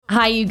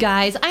Hi, you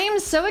guys. I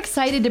am so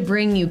excited to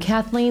bring you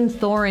Kathleen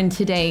Thoren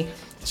today.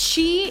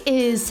 She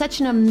is such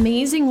an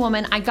amazing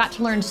woman. I got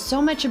to learn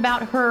so much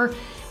about her.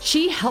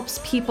 She helps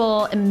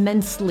people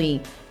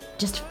immensely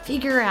just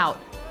figure out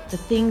the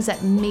things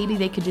that maybe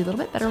they could do a little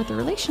bit better with their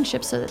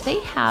relationship so that they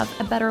have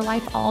a better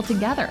life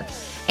altogether.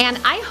 And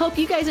I hope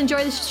you guys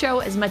enjoy this show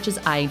as much as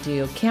I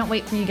do. Can't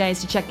wait for you guys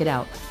to check it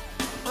out.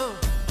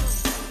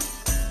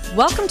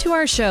 Welcome to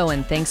our show,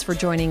 and thanks for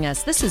joining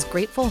us. This is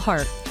Grateful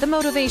Heart, the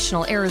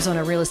motivational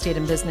Arizona real estate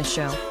and business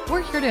show.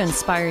 We're here to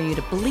inspire you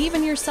to believe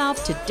in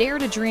yourself, to dare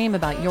to dream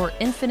about your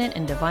infinite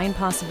and divine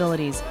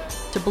possibilities,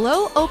 to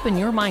blow open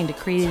your mind to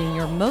creating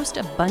your most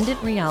abundant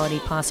reality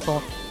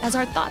possible, as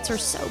our thoughts are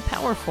so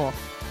powerful.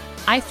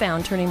 I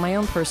found turning my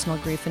own personal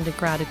grief into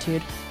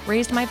gratitude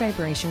raised my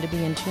vibration to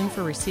be in tune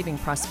for receiving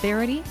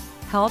prosperity,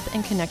 health,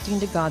 and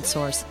connecting to God's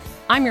source.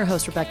 I'm your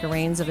host, Rebecca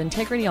Rains of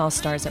Integrity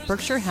All-Stars at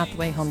Berkshire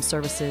Hathaway Home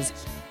Services,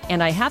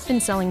 and I have been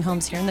selling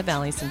homes here in the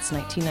Valley since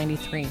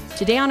 1993.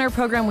 Today on our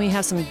program, we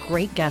have some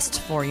great guests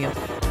for you.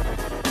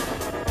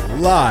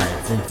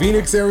 Live from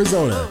Phoenix,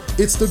 Arizona,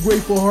 it's the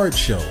Grateful Heart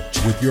Show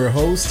with your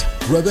host,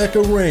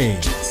 Rebecca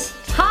Rains.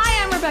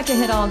 Hi, I'm Rebecca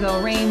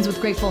Hidalgo Rains with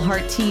Grateful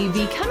Heart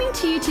TV, coming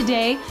to you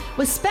today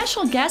with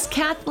special guest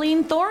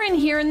Kathleen Thoren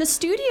here in the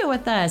studio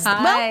with us.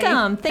 Hi.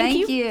 Welcome.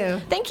 Thank you.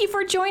 Thank you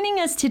for joining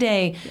us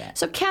today. Yes.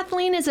 So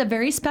Kathleen is a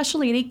very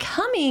special lady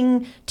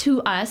coming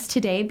to us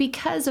today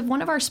because of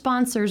one of our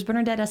sponsors,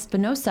 Bernadette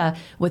Espinosa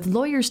with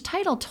Lawyer's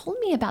Title, told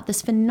me about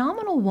this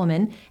phenomenal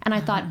woman, and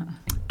I thought,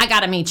 I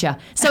gotta meet you.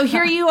 So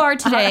here you are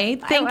today.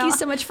 Thank you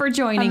so much for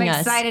joining us.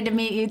 I'm excited to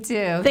meet you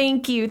too.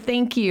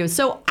 Thank you.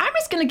 So I'm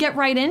just going to get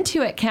right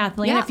into it,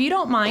 Kathleen, if you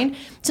don't mind.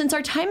 Since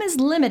our time is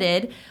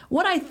limited,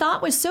 what I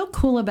thought was so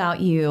cool about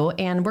you,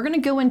 and we're going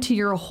to go into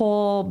your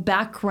whole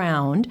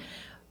background,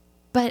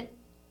 but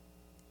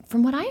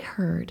from what I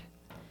heard,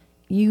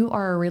 you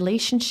are a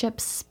relationship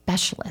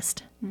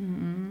specialist.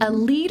 Mm-hmm. A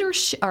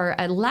leadership or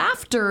a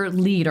laughter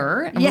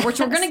leader, yes. Which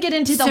we're going to get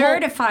into the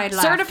certified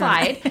whole laughter.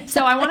 Certified.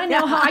 So I want to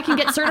know how I can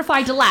get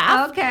certified to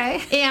laugh.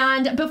 Okay.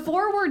 And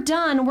before we're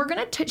done, we're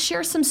going to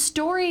share some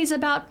stories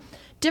about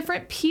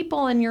different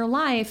people in your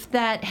life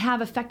that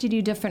have affected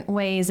you different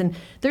ways. And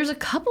there's a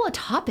couple of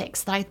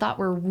topics that I thought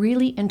were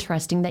really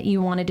interesting that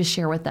you wanted to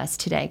share with us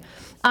today.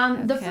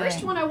 The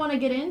first one I want to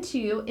get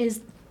into is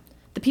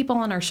the people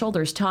on our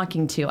shoulders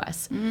talking to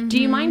us. Mm-hmm.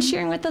 Do you mind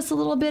sharing with us a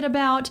little bit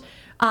about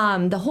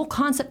the whole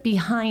concept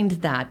behind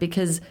that?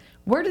 Because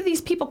where do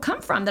these people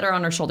come from that are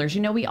on our shoulders?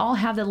 You know, we all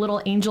have the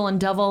little angel and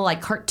devil like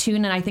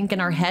cartoon, and I think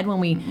in our head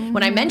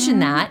when I mention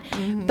that.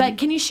 Mm-hmm. But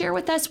can you share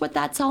with us what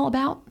that's all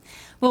about?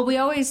 Well, we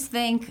always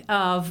think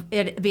of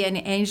it being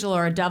an angel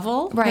or a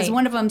devil. Right. Because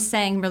one of them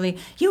saying really,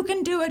 you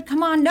can do it,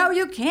 come on, no,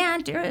 you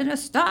can't,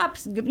 stop,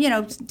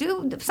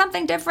 do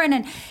something different.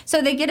 And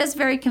so they get us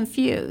very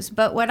confused.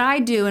 But what I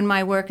do in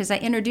my work is I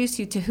introduce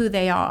you to who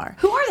they are.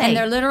 Who are they? And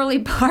they're literally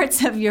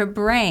parts of your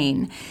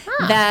brain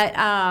that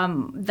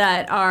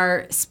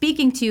are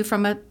speaking to you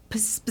from a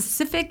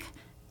specific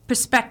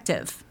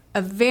perspective.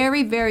 A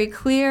very, very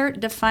clear,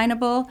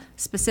 definable,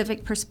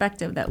 specific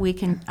perspective that we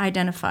can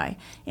identify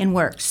in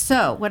work.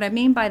 So what I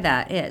mean by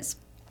that is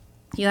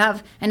you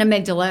have an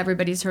amygdala.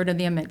 Everybody's heard of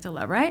the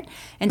amygdala, right?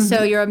 And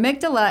so your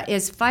amygdala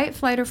is fight,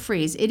 flight, or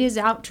freeze. It is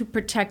out to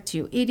protect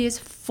you. It is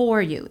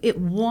for you. It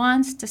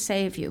wants to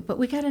save you. But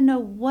we got to know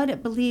what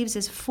it believes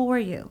is for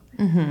you.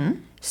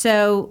 Mm-hmm.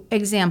 So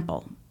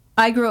example,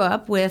 I grew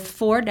up with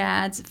 4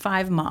 dads,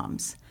 5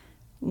 moms,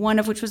 one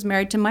of which was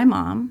married to my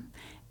mom.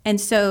 And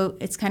so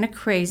it's kind of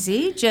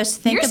crazy.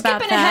 Just think about that. You're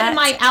skipping ahead of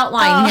my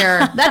outline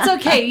here. That's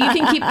okay. You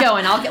can keep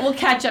going. We'll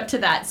catch up to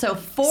that. So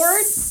 4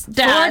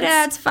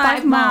 dads,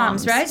 5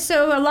 moms, right?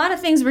 So a lot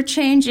of things were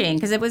changing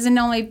because it wasn't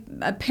only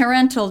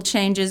parental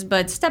changes,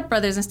 but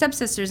stepbrothers and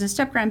stepsisters and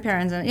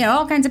step-grandparents and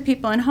all kinds of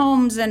people and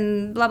homes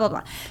and blah, blah,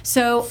 blah.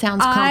 So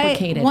sounds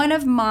complicated. One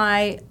of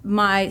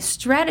my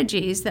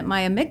strategies that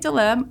my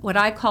amygdala, what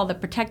I call the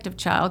protective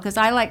child, because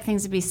I like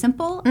things to be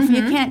simple. Mm-hmm.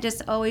 You can't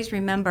just always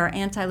remember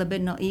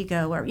anti-libidinal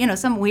ego or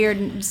some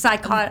weird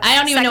psychological I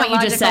don't even know what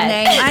you just said.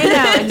 Name. I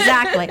know,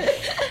 exactly.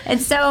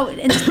 And so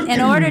in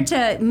order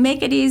to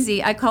make it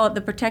easy, I call it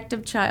the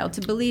protective child,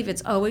 to believe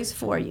it's always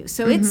for you.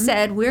 So it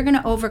said, we're going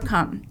to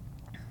overcome.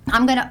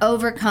 I'm going to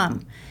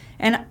overcome.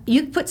 And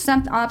you put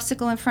some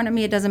obstacle in front of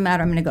me, it doesn't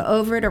matter. I'm going to go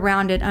over it,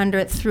 around it, under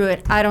it, through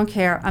it. I don't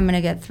care. I'm going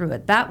to get through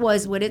it. That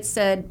was what it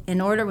said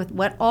in order with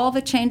what all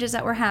the changes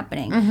that were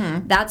happening.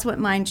 Mm-hmm. That's what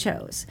mine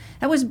chose.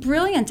 That was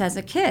brilliant as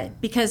a kid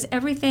because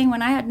everything,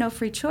 when I had no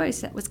free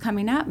choice that was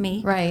coming at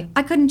me, right.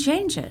 I couldn't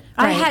change it.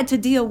 Right. I had to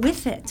deal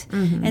with it.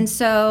 Mm-hmm. And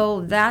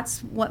so that's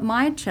what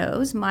mine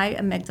chose, my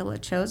amygdala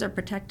chose, or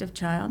protective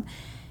child.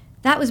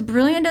 That was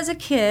brilliant as a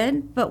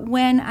kid, but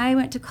when I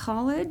went to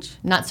college...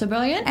 Not so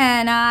brilliant?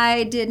 And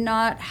I did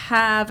not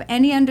have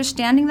any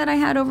understanding that I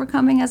had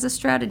overcoming as a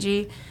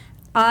strategy,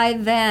 I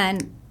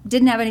then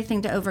didn't have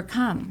anything to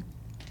overcome.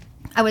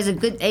 I was a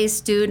good A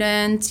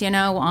student,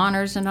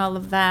 honors and all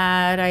of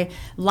that. I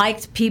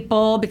liked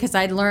people because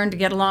I'd learned to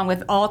get along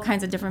with all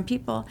kinds of different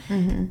people.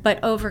 Mm-hmm.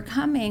 But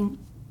overcoming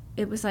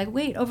it was like,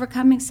 wait,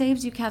 overcoming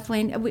saves you,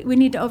 Kathleen. We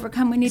need to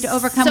overcome. We need to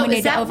overcome. So we need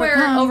is that to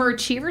overcome. where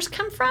overachievers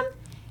come from?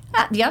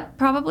 Yep,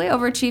 probably.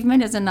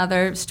 Overachievement is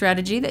another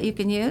strategy that you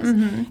can use.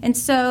 And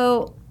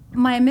so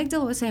my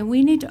amygdala was saying,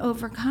 we need to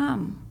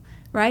overcome,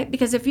 right?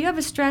 Because if you have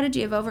a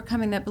strategy of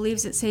overcoming that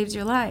believes it saves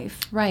your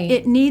life, Right.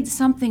 it needs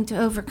something to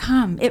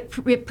overcome. It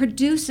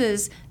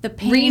produces the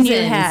pain you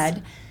Reasons.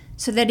 had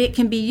so that it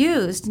can be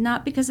used,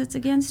 not because it's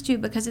against you,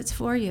 because it's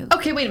for you.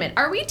 Okay, wait a minute.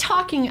 Are we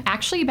talking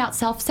actually about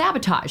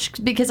self-sabotage?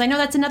 Because I know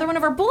that's another one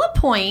of our bullet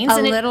points. A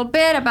and little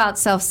bit about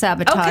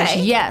self-sabotage.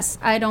 Okay. Yes,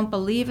 I don't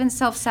believe in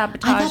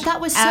self-sabotage. I thought that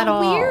was at so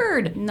all.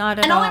 weird. Not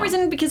at and all. only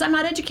reason because I'm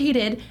not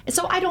educated,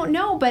 so I don't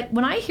know. But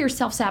when I hear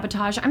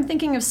self-sabotage, I'm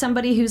thinking of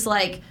somebody who's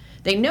like,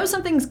 they know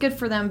something's good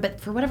for them,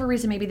 but for whatever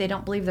reason, maybe they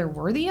don't believe they're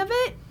worthy of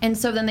it, and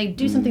so then they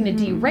do something to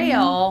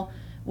derail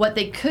what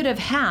they could have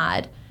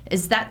had.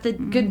 Is that the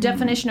good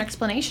definition or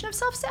explanation of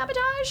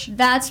self-sabotage?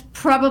 That's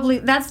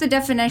the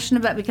definition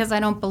of it, because I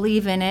don't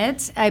believe in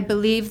it. I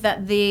believe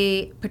that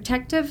the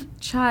protective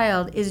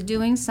child is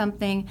doing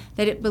something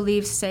that it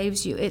believes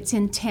saves you. It's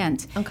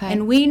intent. Okay.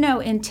 And we know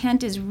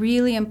intent is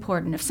really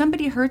important. If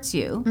somebody hurts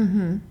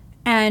you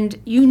and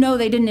you know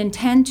they didn't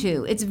intend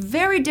to, it's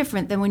very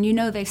different than when you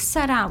know they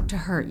set out to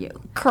hurt you.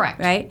 Correct.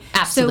 Right?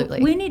 Absolutely.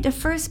 So we need to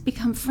first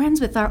become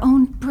friends with our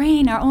own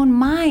brain, our own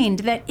mind,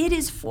 that it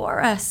is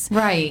for us.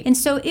 Right. And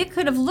so it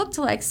could have looked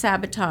like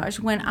sabotage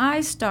when I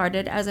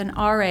started as an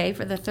RA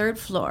for the third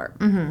floor.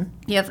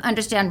 You have to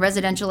understand,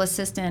 residential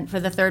assistant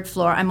for the third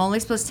floor. I'm only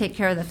supposed to take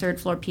care of the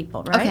third floor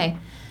people, right? Okay.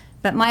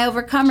 But my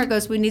overcomer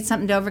goes, we need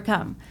something to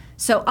overcome.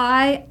 So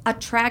I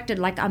attracted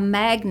like a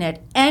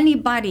magnet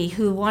anybody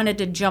who wanted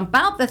to jump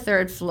out the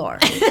third floor,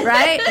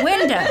 right?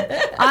 Window.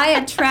 I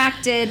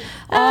attracted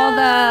all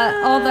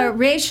the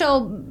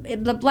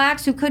the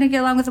blacks who couldn't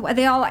get along with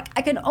they all like,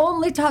 I can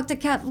only talk to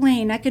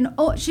Kathleen.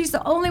 She's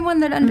the only one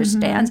that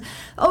understands.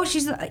 Oh,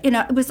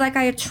 it was like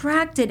I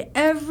attracted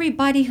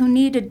everybody who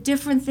needed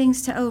different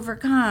things to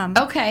overcome.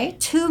 Okay.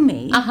 To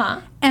me.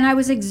 And I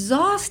was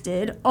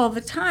exhausted all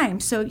the time.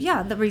 So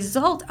yeah, the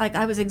result, like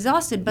I was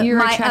exhausted, but You're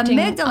my attracting-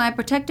 amygdala, my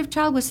protective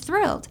child, was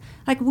thrilled.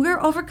 Like, we're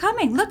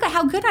overcoming. Look at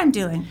how good I'm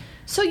doing.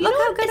 So you Look know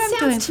how what good it I'm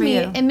sounds doing to for me,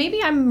 you. and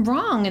maybe I'm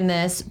wrong in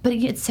this, but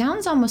it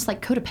sounds almost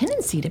like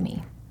codependency to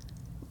me.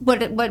 What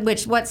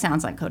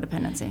sounds like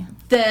codependency?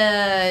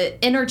 The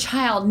inner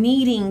child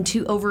needing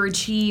to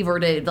overachieve or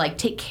to like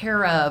take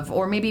care of,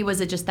 or maybe was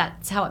it just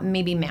that's how it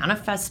maybe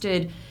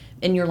manifested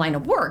in your line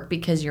of work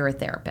because you're a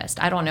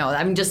therapist? I don't know.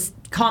 I'm just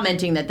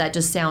commenting that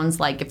just sounds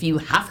like if you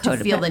have to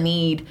feel the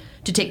need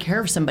to take care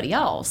of somebody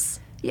else.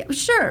 Yeah,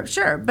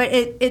 sure. But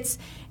it's.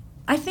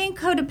 I think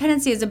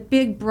codependency is a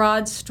big,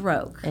 broad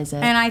stroke. Is it?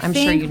 And I I'm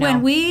think sure you know.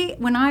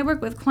 when I work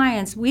with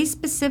clients, we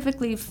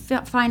specifically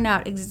find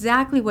out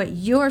exactly what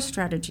your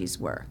strategies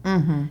were.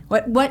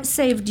 What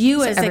saved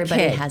you as a kid.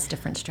 Everybody has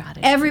different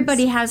strategies.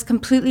 Everybody has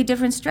completely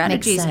different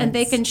strategies, Makes and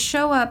they sense. can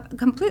show up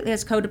completely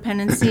as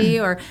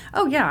codependency or,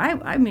 oh yeah,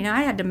 I mean,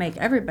 I had to make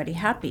everybody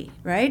happy,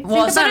 right?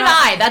 Well, Think so about did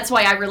all- I. That's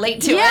why I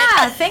relate to it.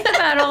 Yeah, think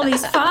about all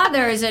these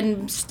fathers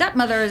and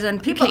stepmothers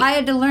and people. Okay. I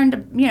had to learn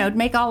to,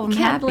 make all of them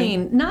happy.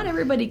 Kathleen, not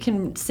everybody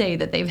can say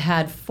that they've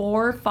had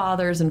 4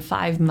 fathers and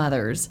 5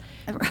 mothers.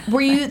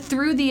 Were you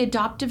through the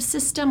adoptive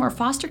system or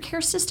foster care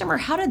system, or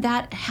how did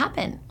that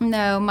happen?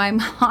 No, my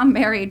mom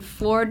married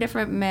 4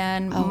 different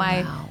men.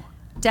 My wow.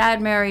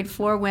 dad married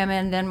 4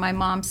 women. Then my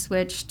mom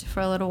switched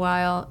for a little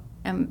while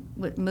and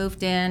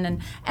moved in.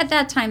 And at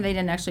that time, they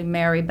didn't actually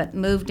marry, but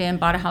moved in,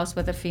 bought a house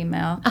with a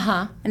female.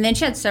 And then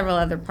she had several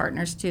other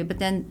partners too, but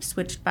then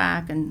switched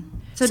back. And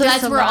So just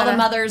that's a where all lot the of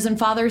mothers and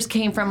fathers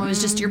came from. It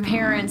was just your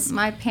parents,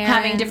 My parents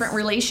having different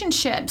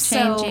relationships.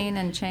 changing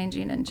and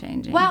changing and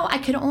changing. Wow, I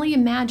could only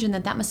imagine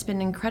that must have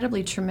been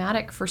incredibly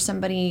traumatic for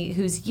somebody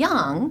who's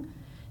young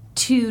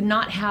to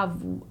not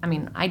have, I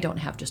mean, I don't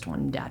have just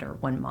one dad or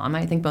one mom.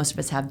 I think most of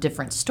us have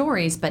different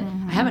stories, but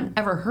I haven't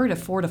ever heard of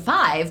 4 to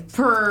 5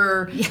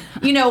 per,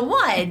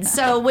 one.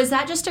 So was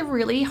that just a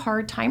really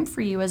hard time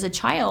for you as a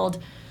child?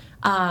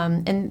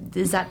 And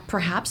is that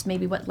perhaps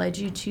maybe what led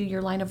you to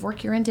your line of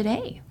work you're in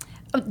today?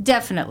 Oh,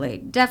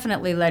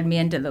 definitely led me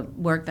into the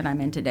work that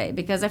I'm in today,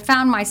 because I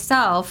found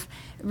myself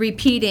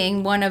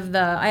repeating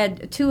I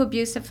had 2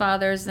 abusive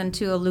fathers and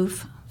 2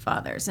 aloof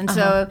fathers. And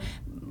so,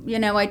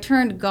 I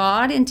turned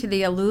God into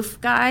the aloof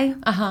guy.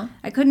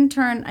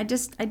 I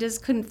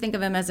just couldn't think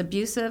of him as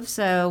abusive.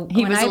 So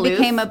He when was I aloof?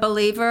 became a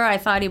believer, I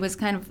thought he was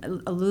kind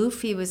of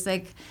aloof. He was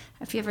like,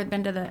 have you ever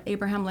been to the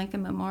Abraham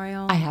Lincoln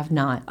Memorial? I have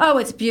not. Oh,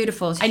 it's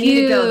beautiful. It's I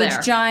need to go there.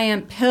 Huge,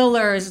 giant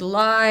pillars,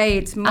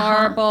 lights,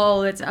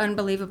 marble. It's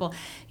unbelievable.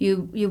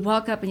 You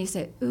walk up and you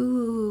say,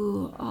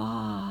 ooh,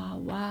 oh,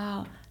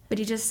 wow. But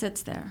he just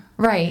sits there.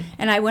 Right.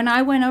 And when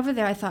I went over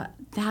there, I thought,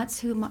 that's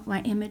who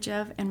my image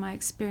of and my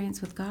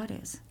experience with God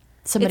is.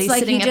 Somebody It's like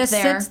sitting he just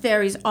up there. sits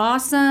there. He's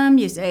awesome.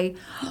 You say,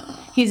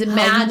 He's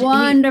how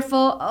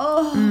wonderful.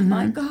 Oh,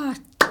 my God.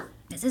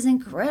 This is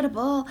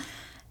incredible.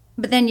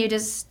 But then you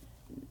just,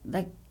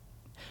 like,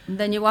 And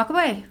then you walk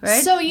away,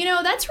 right? So,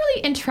 that's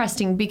really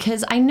interesting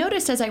because I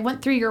noticed as I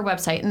went through your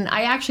website, and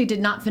I actually did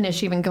not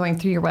finish even going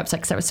through your website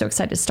because I was so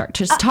excited to start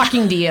just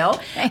talking to you.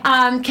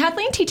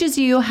 Kathleen teaches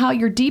you how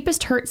your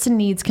deepest hurts and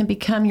needs can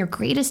become your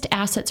greatest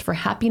assets for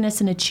happiness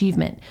and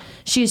achievement.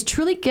 She is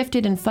truly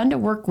gifted and fun to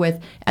work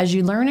with as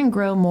you learn and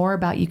grow more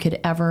about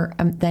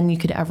than you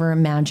could ever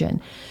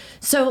imagine.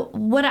 So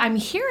what I'm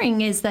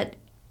hearing is that,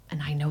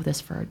 and I know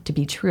this to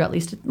be true, at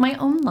least in my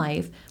own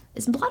life,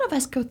 is a lot of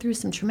us go through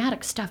some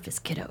traumatic stuff as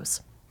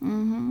kiddos.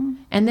 Mm-hmm.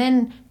 And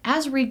then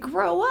as we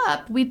grow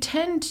up, we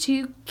tend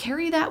to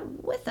carry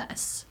that with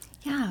us.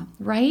 Yeah.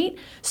 Right?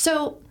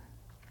 So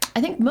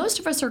I think most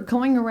of us are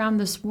going around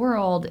this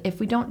world, if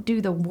we don't do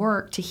the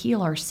work to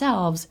heal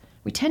ourselves,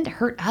 we tend to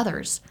hurt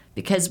others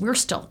because we're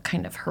still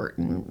kind of hurt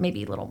and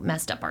maybe a little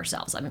messed up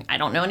ourselves. I mean, I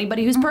don't know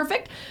anybody who's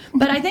perfect,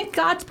 but I think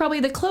God's probably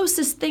the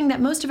closest thing that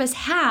most of us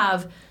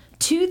have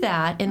to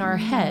that in our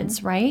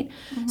heads, right?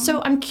 Mm-hmm.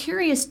 So I'm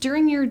curious,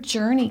 during your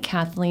journey,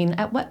 Kathleen,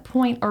 at what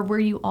point, or were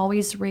you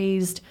always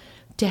raised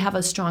to have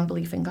a strong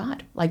belief in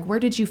God? Like, where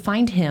did you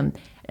find him?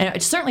 And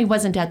it certainly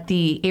wasn't at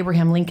the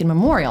Abraham Lincoln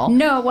Memorial.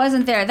 No, it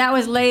wasn't there. That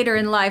was later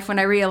in life when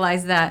I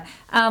realized that.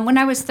 When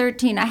I was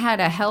 13, I had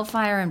a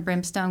hellfire and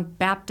brimstone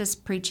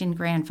Baptist preaching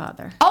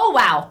grandfather. Oh,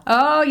 wow.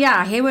 Oh,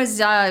 yeah. He was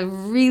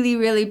really,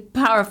 really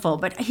powerful.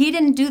 But he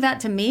didn't do that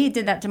to me. He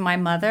did that to my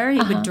mother.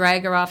 He would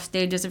drag her off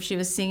stages if she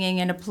was singing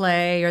in a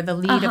play or the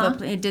lead of a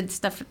play. He did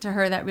stuff to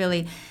her that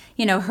really,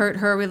 hurt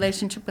her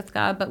relationship with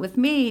God. But with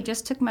me, he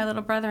just took my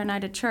little brother and I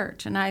to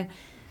church. And I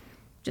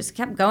just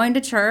kept going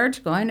to church,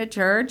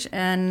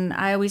 and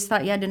I always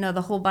thought you had to know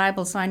the whole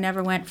Bible, so I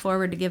never went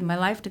forward to give my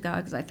life to God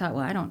because I thought,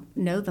 well, I don't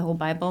know the whole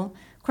Bible.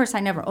 Of course, I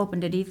never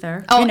opened it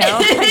either. Oh,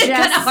 it's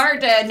kind of hard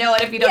to know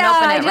it if you don't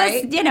open it,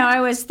 right? I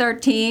was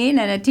 13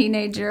 and a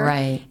teenager.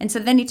 Right. And so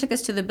then he took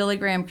us to the Billy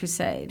Graham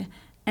Crusade.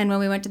 And when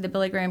we went to the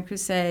Billy Graham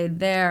Crusade,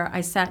 there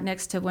I sat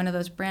next to one of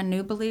those brand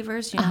new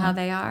believers. You know how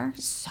they are?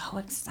 So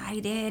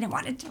excited and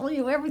want to tell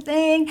you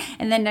everything.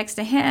 And then next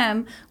to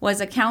him was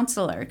a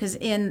counselor, because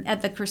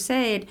at the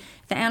Crusade,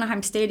 the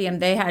Anaheim Stadium,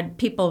 they had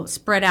people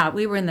spread out.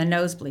 We were in the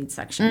nosebleed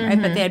section,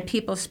 right? But they had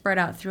people spread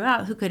out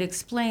throughout who could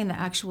explain the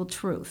actual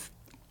truth.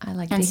 I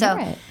like to hear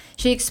it.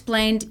 She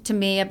explained to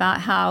me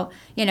about how,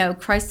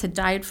 Christ had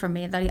died for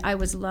me, that I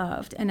was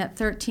loved. And at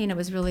 13, it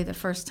was really the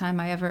first time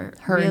I ever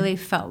really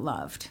felt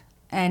loved.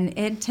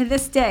 And to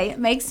this day, it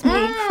makes me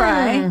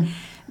cry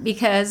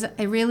because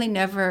I really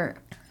never,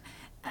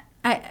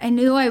 I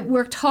knew I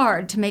worked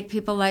hard to make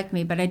people like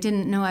me, but I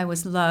didn't know I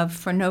was loved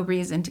for no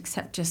reason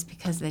except just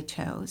because they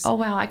chose. Oh,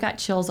 wow. I got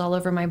chills all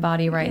over my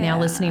body right now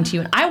listening to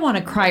you. And I want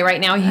to cry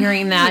right now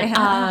hearing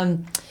that.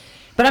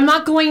 But I'm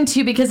not going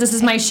to because this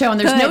is my show and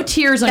there's no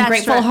tears on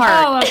Grateful Heart.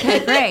 Oh,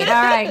 okay, great.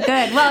 All right,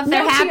 good. Well, if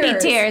they're happy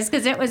tears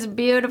because it was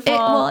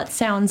beautiful. It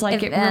sounds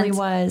like it really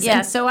was.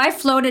 Yeah, so I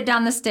floated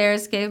down the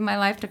stairs, gave my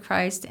life to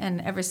Christ,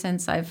 and ever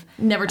since I've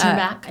never turned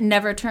back.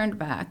 Never turned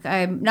back.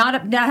 I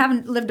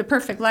haven't lived a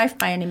perfect life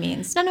by any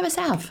means. None of us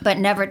have. But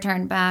never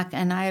turned back,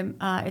 and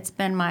it's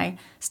been my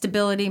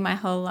stability my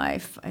whole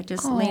life. I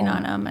just lean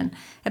on him, and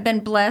I've been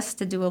blessed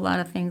to do a lot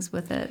of things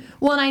with it.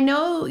 Well, and I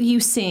know you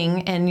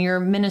sing and you're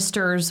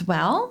minister as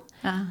well.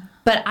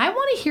 But I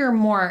want to hear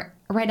more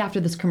right after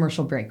this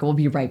commercial break. We'll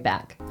be right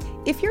back.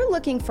 If you're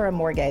looking for a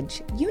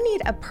mortgage, you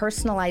need a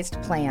personalized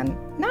plan,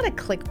 not a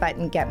click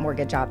button get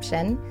mortgage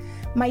option.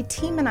 My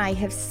team and I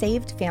have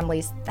saved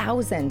families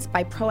thousands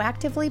by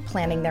proactively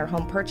planning their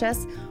home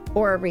purchase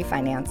or a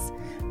refinance.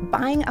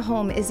 Buying a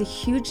home is a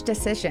huge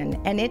decision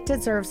and it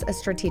deserves a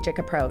strategic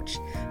approach.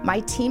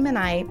 My team and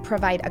I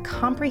provide a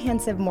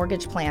comprehensive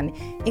mortgage plan,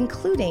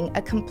 including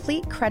a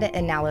complete credit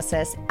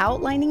analysis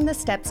outlining the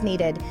steps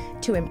needed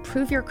to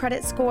improve your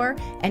credit score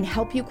and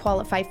help you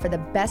qualify for the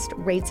best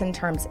rates and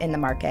terms in the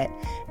market.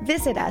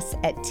 Visit us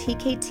at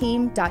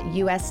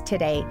tkteam.us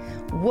today.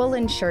 We'll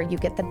ensure you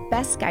get the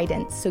best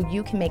guidance so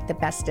you can make the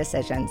best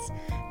decisions.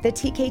 The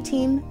TK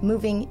Team,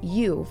 moving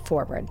you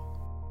forward.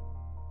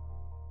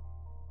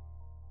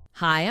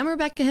 Hi, I'm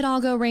Rebecca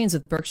Hidalgo Rains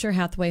with Berkshire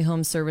Hathaway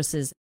Home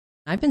Services.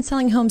 I've been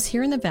selling homes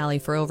here in the Valley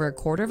for over a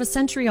quarter of a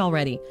century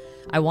already.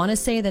 I want to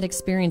say that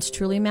experience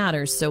truly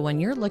matters, so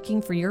when you're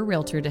looking for your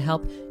realtor to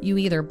help you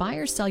either buy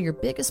or sell your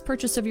biggest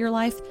purchase of your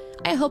life,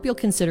 I hope you'll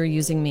consider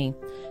using me.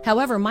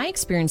 However, my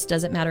experience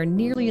doesn't matter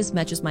nearly as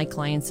much as my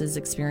clients'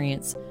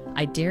 experience.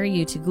 I dare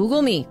you to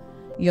Google me.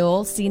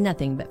 You'll see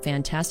nothing but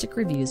fantastic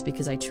reviews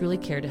because I truly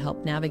care to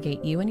help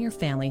navigate you and your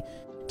family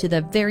to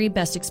the very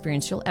best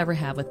experience you'll ever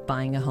have with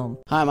buying a home.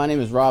 Hi, my name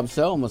is Rob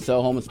Sell. I'm with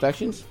Sell Home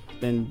Inspections.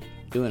 Been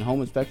doing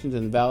home inspections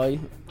in the Valley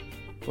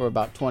for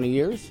about 20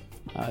 years.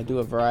 I do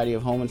a variety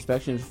of home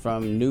inspections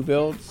from new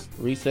builds,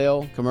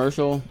 resale,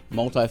 commercial,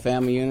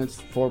 multifamily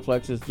units,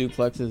 fourplexes,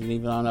 duplexes, and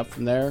even on up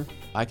from there.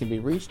 I can be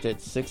reached at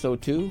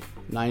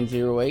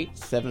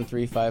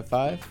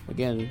 602-908-7355.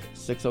 Again,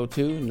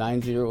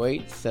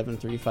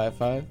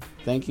 602-908-7355.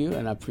 Thank you,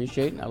 and I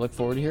appreciate it, and I look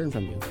forward to hearing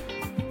from you.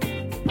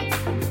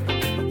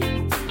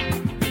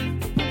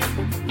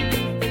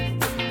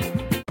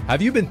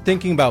 Have you been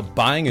thinking about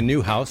buying a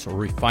new house or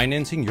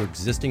refinancing your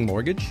existing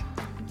mortgage?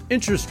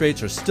 interest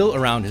rates are still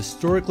around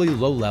historically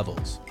low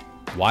levels.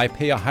 Why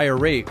pay a higher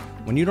rate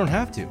when you don't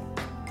have to?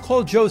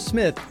 Call Joe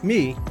Smith,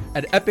 me,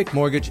 at Epic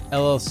Mortgage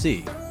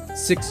LLC,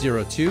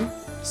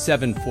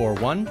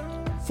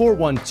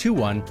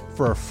 602-741-4121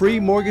 for a free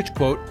mortgage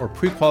quote or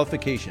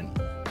pre-qualification.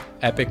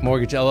 Epic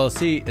Mortgage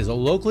LLC is a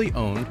locally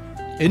owned,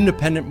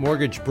 independent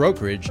mortgage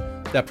brokerage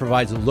that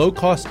provides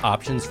low-cost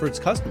options for its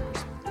customers.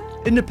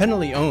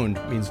 Independently owned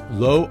means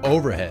low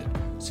overhead,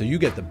 so you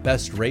get the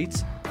best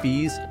rates,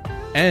 fees,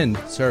 and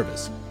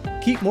service.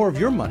 Keep more of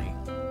your money.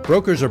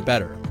 Brokers are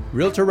better.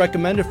 Realtor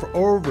recommended for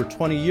over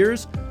 20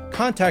 years.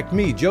 Contact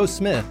me, Joe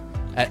Smith,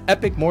 at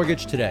Epic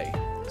Mortgage today,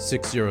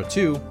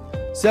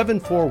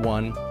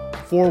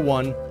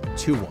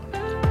 602-741-4121.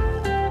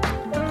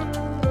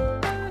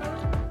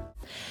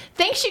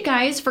 Thanks, you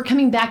guys, for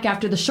coming back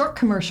after the short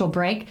commercial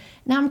break.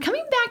 Now I'm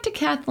coming back to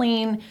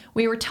Kathleen.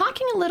 We were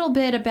talking a little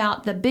bit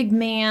about the big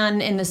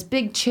man in this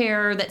big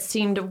chair that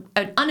seemed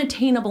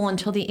unattainable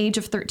until the age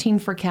of 13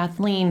 for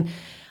Kathleen.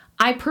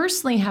 I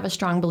personally have a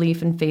strong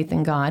belief and faith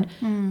in God.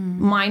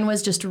 Mine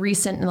was just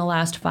recent in the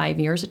last 5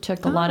 years. It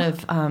took a lot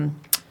of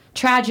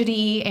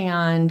tragedy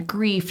and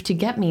grief to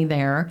get me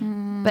there.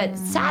 But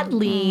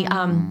sadly,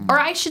 or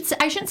I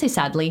shouldn't say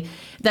sadly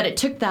that it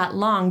took that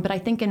long, but I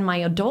think in my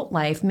adult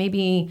life,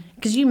 maybe,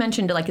 because you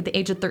mentioned like at the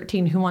age of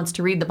 13, who wants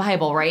to read the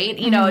Bible, right?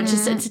 You know, it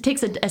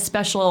takes a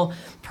special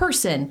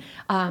person.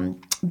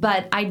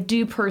 But I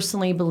do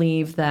personally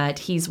believe that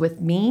he's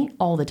with me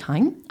all the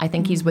time. I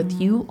think he's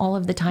with you all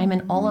of the time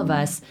and all of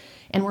us,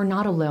 and we're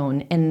not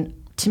alone. And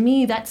to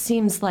me, that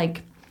seems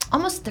like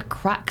almost the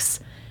crux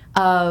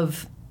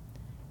of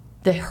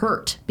the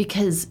hurt,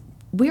 because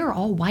we're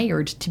all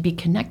wired to be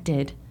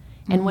connected.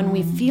 And when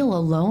we feel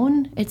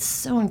alone, it's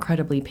so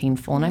incredibly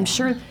painful. And I'm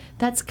sure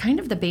that's kind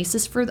of the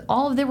basis for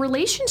all of the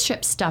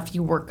relationship stuff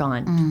you work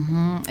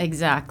on.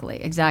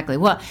 Exactly.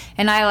 Well,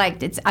 and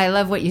I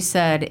love what you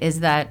said, is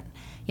that,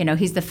 you know,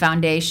 he's the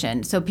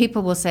foundation. So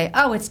people will say,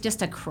 oh, it's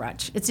just a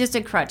crutch. It's just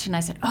a crutch. And I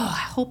said, oh,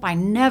 I hope I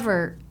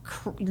never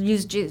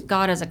use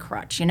God as a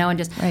crutch, you know, and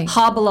just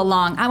hobble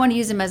along. I want to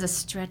use him as a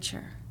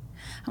stretcher.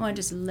 I want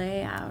to just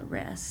lay out,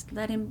 rest,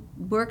 let him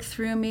work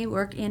through me,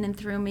 work in and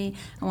through me.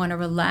 I want to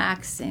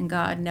relax in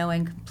God,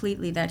 knowing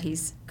completely that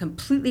he's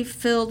completely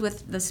filled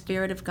with the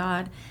Spirit of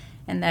God,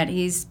 and that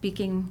he's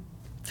speaking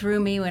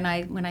through me when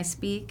I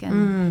speak.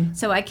 And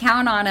so I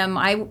count on him.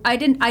 I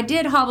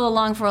did hobble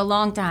along for a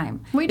long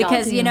time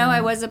because, you know,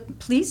 I was a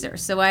pleaser,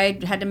 so I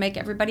had to make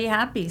everybody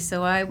happy.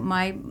 So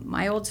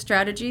my old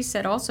strategy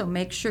said also,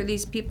 make sure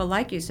these people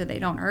like you so they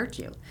don't hurt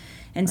you.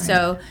 And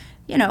so,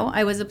 you know,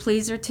 I was a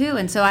pleaser too,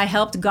 and so I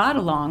helped God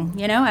along.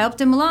 You know, I helped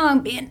him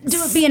along, being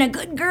a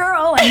good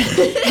girl, and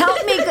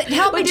help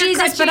me,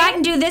 Jesus. But I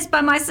can do this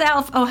by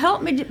myself. Oh,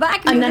 help me! But I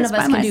can do none this of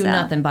us by can myself. do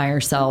nothing by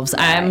ourselves.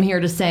 Right. I'm here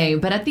to say,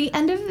 but at the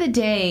end of the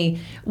day,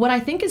 what I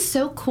think is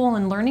so cool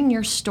in learning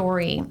your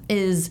story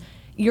is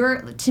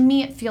to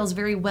me, it feels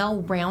very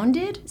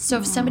well-rounded. So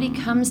if somebody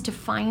comes to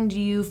find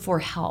you for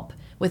help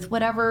with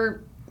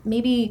whatever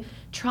maybe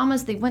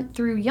traumas they went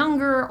through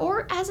younger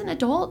or as an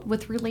adult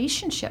with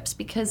relationships,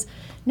 because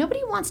nobody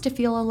wants to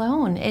feel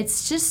alone.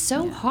 It's just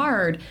so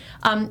hard.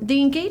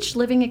 The engaged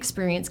living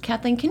experience,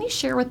 Kathleen, can you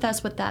share with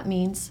us what that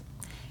means?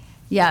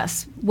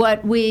 Yes.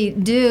 What we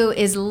do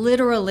is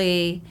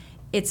literally,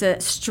 it's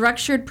a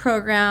structured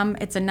program.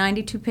 It's a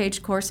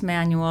 92-page course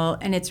manual,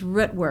 and it's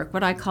root work,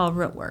 what I call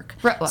root work.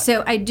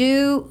 So I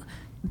do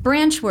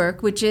branch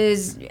work, which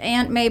is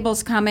Aunt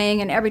Mabel's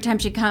coming, and every time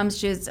she comes,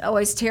 she's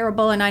always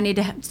terrible, and I need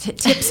to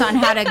tips on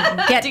how to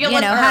get,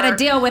 how to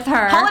deal with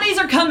her. Holidays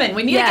are coming.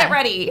 We need to get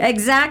ready.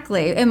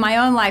 Exactly. In my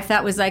own life,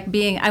 that was like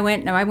I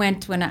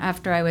went when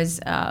after I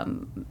was, I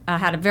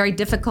had a very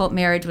difficult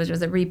marriage, which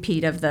was a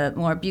repeat of the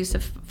more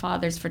abusive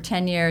fathers for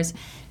 10 years.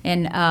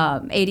 In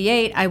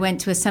 88, I went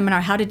to a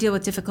seminar, How to Deal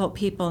with Difficult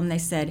People, and they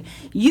said,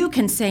 you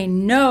can say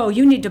no,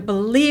 you need to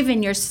believe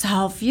in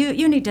yourself,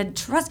 you need to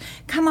trust,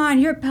 come on,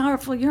 you're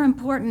powerful, you're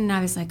important. And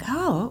I was like,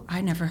 oh, I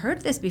never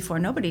heard this before.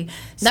 Nobody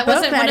spoke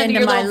that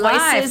into my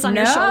life. On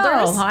your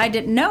shoulders? I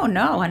didn't, no,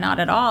 not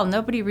at all.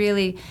 Nobody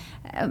really,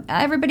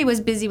 everybody was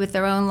busy with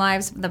their own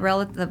lives,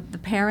 the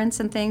parents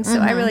and things,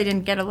 so I really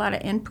didn't get a lot of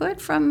input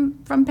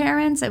from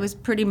parents. I was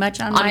pretty much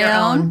on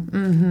my own.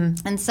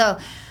 Mm-hmm. And so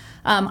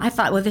I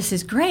thought, well, this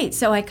is great.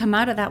 So I come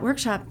out of that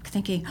workshop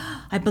thinking,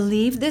 I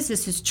believe this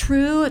is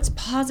true, it's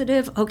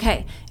positive,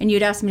 okay. And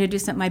you'd ask me to do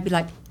something, I'd be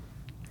like,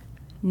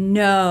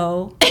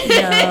 no.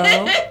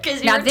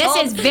 Now this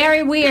is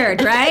very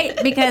weird, right?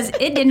 Because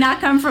it did not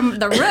come from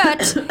the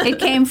root, it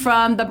came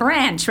from the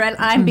branch, right?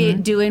 I'm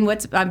doing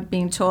what I'm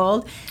being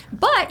told,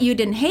 but you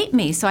didn't hate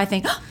me. So I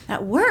think, oh,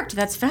 that worked,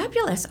 that's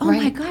fabulous. Oh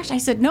my gosh, I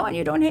said, no, and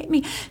you don't hate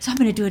me. So I'm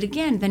gonna do it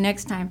again the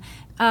next time.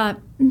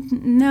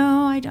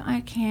 No,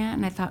 I can't.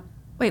 And I thought,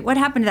 wait, what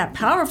happened to that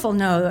powerful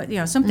no? You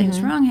know, something's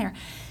wrong here.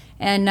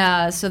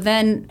 And so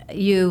then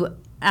you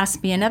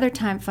asked me another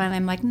time, finally,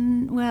 I'm like,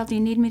 well, do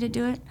you need me to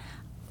do it?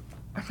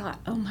 I thought,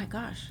 oh my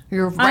gosh,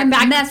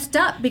 I'm messed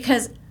up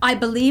because I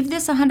believe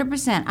this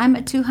 100%. I'm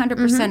a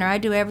 200%er. I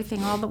do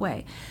everything all the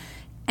way.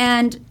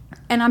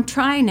 and I'm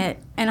trying it,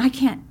 and I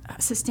can't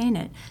sustain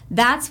it.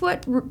 That's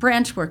what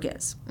branch work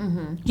is.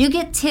 You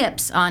get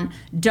tips on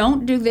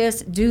don't do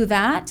this, do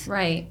that.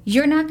 Right.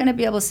 You're not going to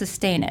be able to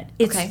sustain it.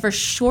 It's for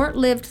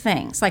short-lived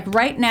things. Like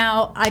right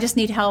now, I just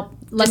need help.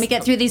 Let me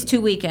get through these 2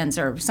 weekends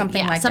or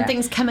something like that.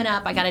 Something's coming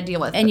up. I got to deal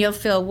with. And you'll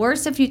feel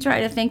worse if you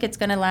try to think it's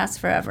going to last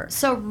forever.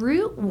 So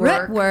root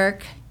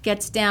work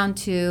gets down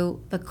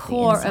to the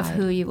core of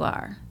who you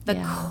are. The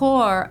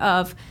core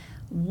of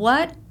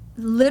what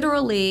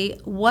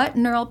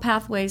neural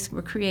pathways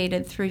were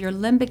created through your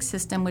limbic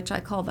system, which I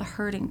call the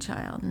hurting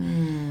child.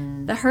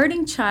 The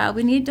hurting child,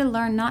 we need to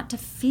learn not to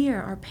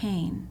fear our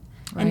pain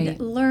and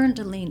learn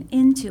to lean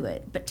into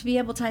it, but to be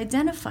able to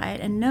identify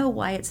it and know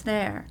why it's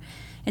there.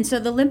 And so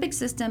the limbic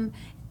system,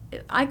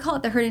 I call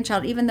it the hurting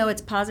child, even though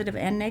it's positive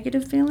and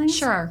negative feelings.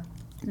 Sure.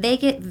 They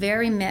get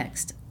very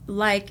mixed,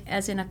 like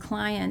as in a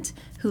client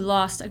who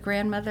lost a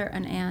grandmother,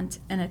 an aunt,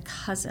 and a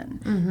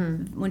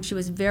cousin when she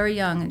was very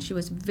young, and she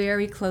was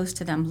very close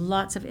to them.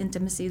 Lots of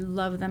intimacy,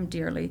 loved them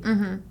dearly.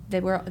 They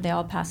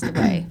all passed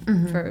away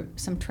for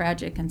some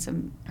tragic and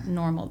some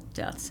normal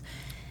deaths.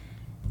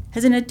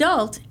 As an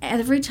adult,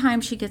 every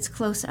time she gets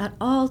close at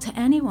all to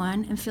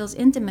anyone and feels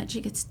intimate, she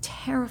gets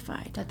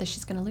terrified. That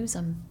she's going to lose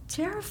them.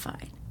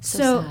 Terrified.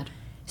 So sad.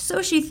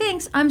 So she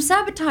thinks, I'm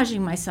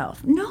sabotaging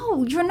myself.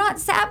 No, you're not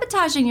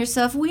sabotaging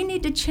yourself. We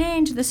need to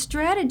change the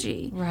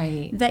strategy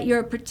that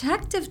your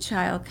protective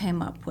child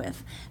came up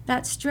with.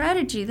 That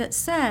strategy that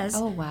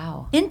says,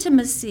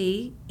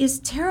 intimacy is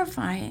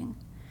terrifying.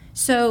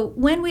 So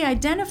when we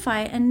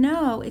identify and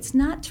know it's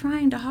not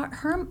trying to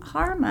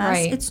harm us,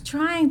 it's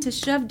trying to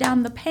shove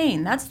down the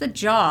pain. That's the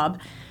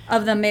job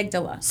of the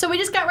amygdala. So we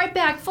just got right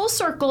back full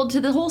circle to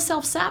the whole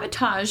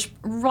self-sabotage,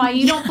 right?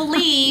 You don't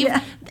believe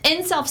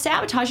in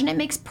self-sabotage, and it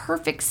makes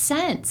perfect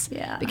sense.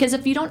 Yeah. Because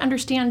if you don't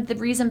understand the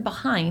reason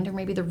behind, or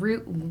maybe the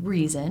root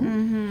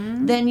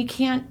reason, then you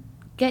can't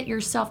get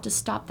yourself to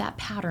stop that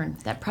pattern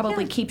that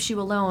probably keeps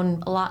you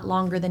alone a lot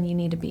longer than you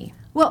need to be.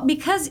 Well,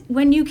 because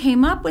when you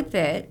came up with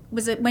it,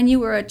 was it when you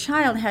were a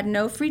child, had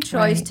no free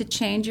choice to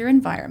change your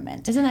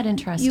environment. Isn't that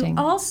interesting?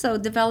 You also,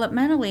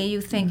 developmentally,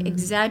 you think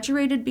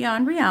exaggerated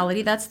beyond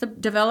reality. That's the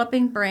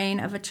developing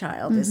brain of a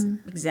child, is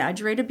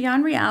exaggerated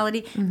beyond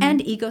reality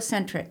and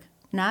egocentric.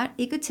 Not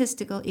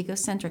egotistical,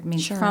 egocentric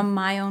means from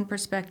my own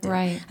perspective.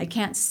 Right. I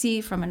can't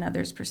see from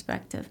another's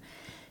perspective.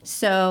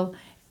 So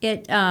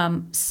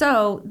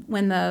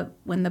when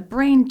the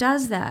brain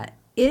does that,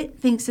 it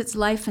thinks it's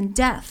life and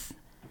death.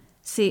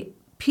 See,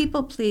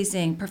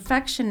 people-pleasing,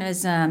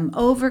 perfectionism,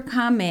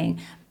 overcoming,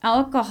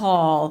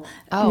 alcohol,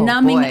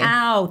 numbing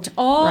out,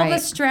 all the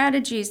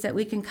strategies that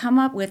we can come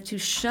up with to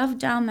shove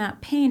down that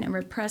pain and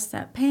repress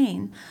that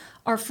pain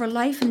are for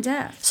life and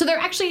death. So they're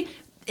actually...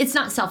 It's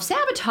not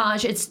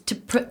self-sabotage, it's to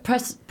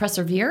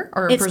persevere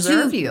or It's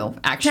preserve to- you,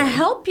 actually. To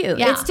help you.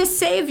 Yeah. It's to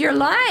save your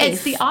life.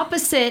 It's the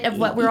opposite of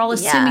what we're all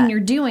assuming you're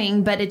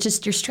doing, but it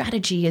just, your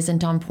strategy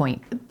isn't on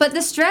point. But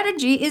the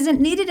strategy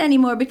isn't needed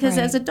anymore because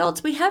as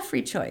adults, we have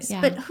free choice. Yeah.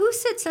 But who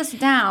sits us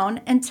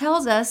down and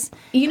tells us,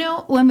 You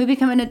know, when we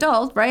become an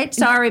adult, right?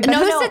 Sorry, but No,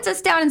 who no. sits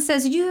us down and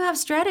says, you have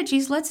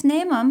strategies, let's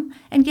name them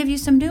and give you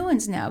some new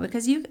ones now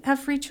because you have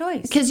free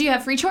choice. because you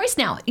have free choice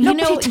now.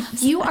 Nobody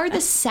does You are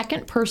the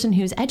second person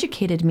who's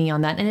educated me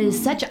on that. And it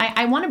is such,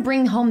 I want to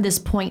bring home this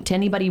point to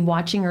anybody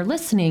watching or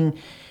listening,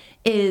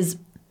 is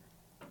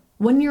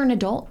when you're an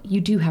adult, you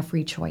do have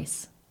free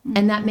choice.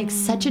 And that makes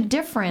such a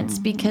difference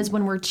because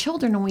when we're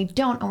children and we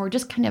don't, and we're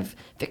just kind of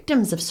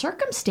victims of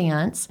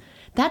circumstance,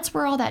 that's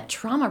where all that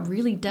trauma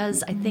really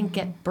does, I think,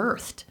 get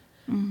birthed.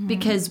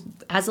 Because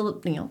as a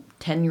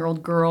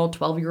 10-year-old girl,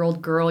 12-year-old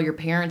girl, your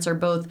parents are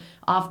both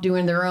off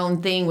doing their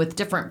own thing with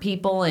different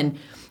people, and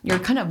you're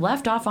kind of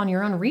left off on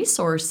your own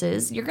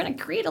resources. You're going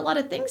to create a lot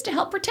of things to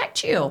help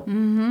protect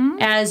you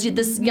as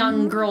this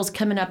young girl's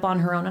coming up on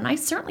her own. And I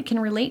certainly can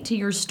relate to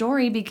your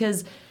story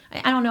because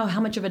I don't know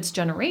how much of it's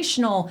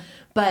generational,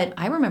 but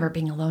I remember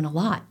being alone a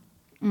lot.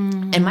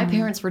 And my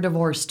parents were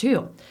divorced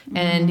too.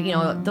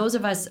 And, those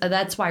of us,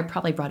 that's why I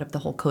probably brought up the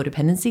whole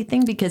codependency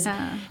thing because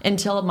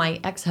until my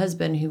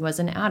ex-husband, who was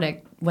an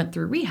addict, went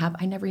through rehab,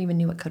 I never even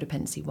knew what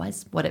codependency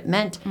was, what it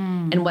meant,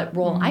 and what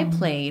role I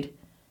played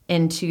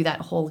into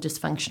that whole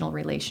dysfunctional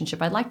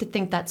relationship. I'd like to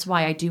think that's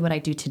why I do what I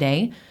do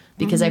today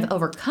because I've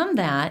overcome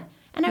that.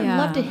 And I'd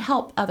love to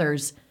help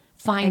others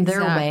find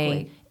their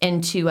way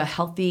into a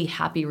healthy,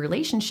 happy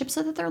relationship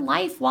so that their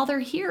life while they're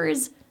here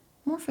is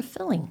more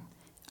fulfilling.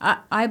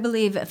 I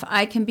believe if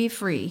I can be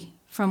free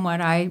from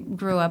what I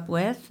grew up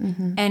with,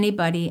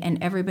 anybody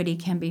and everybody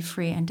can be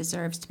free and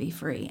deserves to be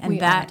free. And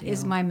that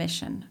is my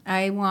mission.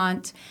 I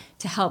want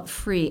to help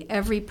free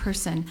every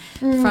person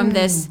from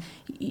this,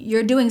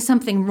 you're doing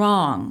something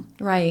wrong.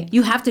 Right.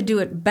 You have to do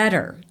it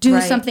better. Do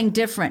something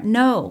different.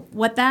 No.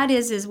 What that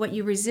is what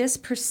you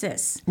resist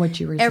persists. What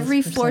you resist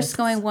Every force persists.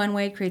 going one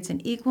way creates an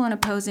equal and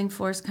opposing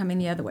force coming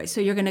the other way. So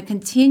you're going to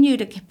continue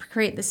to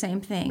create the same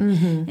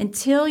thing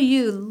until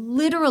you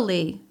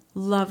literally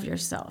love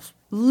yourself.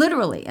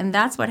 Literally. And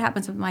that's what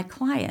happens with my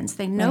clients.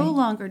 They no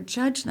longer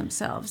judge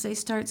themselves. They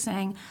start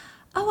saying,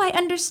 oh, I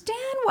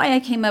understand why I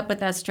came up with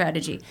that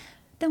strategy.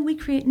 Then we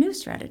create new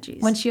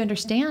strategies. Once you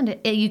understand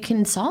it, you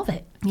can solve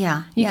it.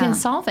 Yeah. You can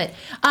solve it.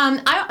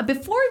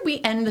 Before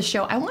we end the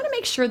show, I want to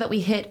make sure that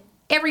we hit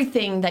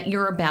everything that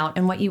you're about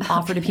and what you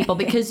offer to people,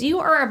 because you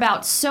are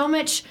about so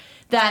much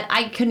that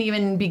I couldn't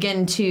even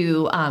begin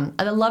to.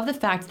 I love the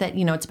fact that,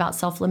 it's about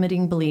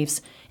self-limiting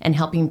beliefs and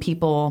helping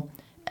people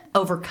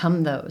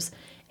overcome those,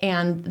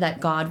 and that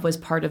God was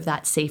part of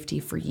that safety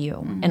for you.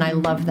 Mm-hmm. And I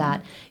love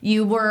that.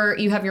 You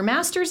have your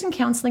master's in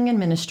counseling and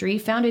ministry,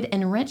 founded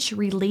Enrich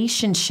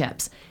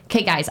Relationships.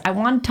 Okay, guys, I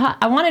wanted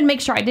to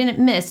make sure I didn't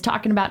miss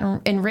talking about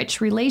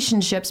Enrich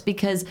Relationships,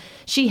 because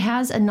she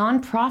has a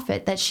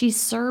nonprofit that she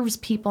serves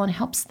people and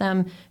helps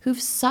them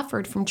who've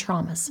suffered from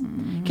traumas.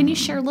 Mm-hmm. Can you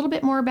share a little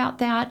bit more about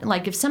that?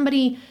 Like, if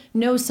somebody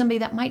knows somebody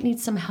that might need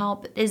some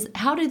help,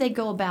 how do they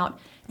go about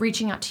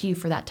reaching out to you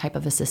for that type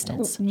of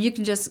assistance? You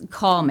can just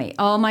call me.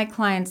 All my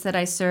clients that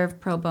I serve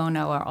pro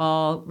bono are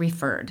all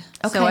referred.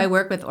 Okay. So I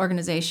work with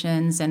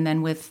organizations, and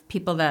then with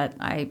people that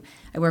I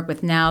work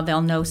with now,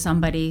 they'll know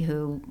somebody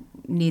who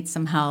needs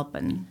some help,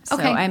 and so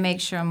I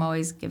make sure I'm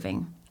always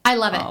giving. I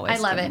love it.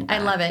 I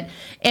love it.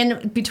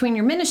 And between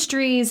your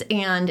ministries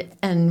and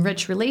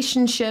Enrich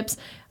Relationships,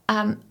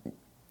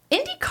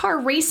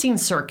 IndyCar racing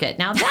circuit.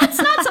 Now, that's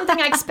not something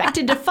I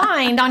expected to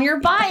find on your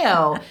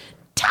bio.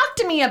 Talk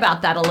to me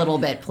about that a little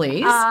bit,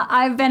 please.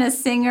 I've been a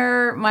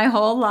singer my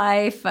whole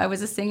life. I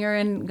was a singer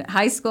in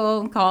high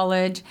school and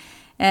college.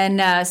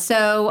 And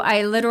so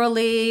I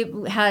literally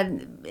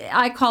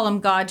I call them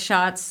God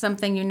shots,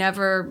 something you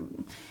never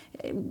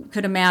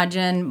could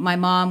imagine. My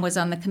mom was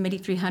on the Committee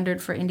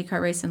 300 for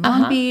IndyCar race in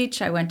Long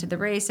Beach. I went to the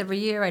race every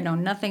year. I know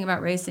nothing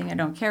about racing. I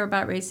don't care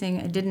about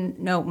racing. I didn't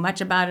know much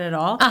about it at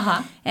all.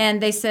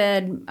 And they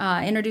said,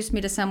 introduced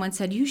me to someone,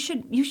 said, you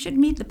should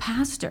meet the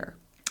pastor.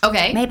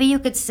 Okay. Maybe you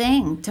could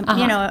sing to,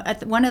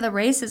 at one of the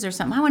races or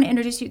something. I want to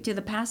introduce you to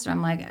the pastor.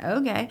 I'm like,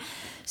 okay.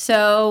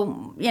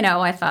 So,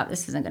 I thought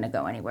this isn't going to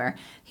go anywhere.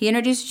 He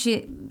introduced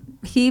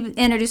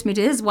me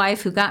to his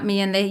wife, who got me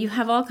in. You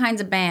have all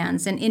kinds of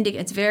bands, and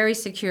it's very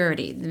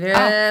security,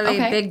 really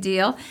big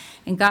deal,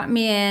 and got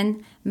me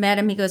in. Met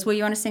him. He goes, well,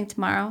 you want to sing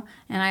tomorrow?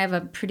 And I have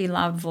a pretty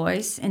loud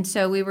voice. And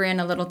so we were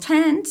in a little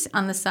tent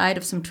on the side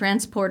of some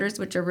transporters,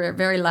 which are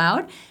very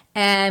loud.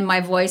 And my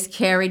voice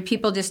carried.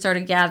 People just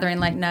started gathering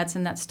like nuts.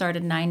 And that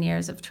started 9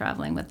 years of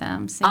traveling with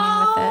them, singing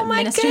with the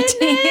ministry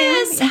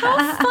team.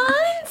 How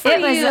fun for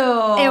you.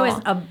 It was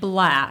a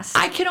blast.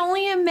 I can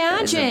only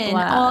imagine.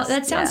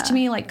 That sounds to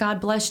me like God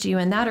blessed you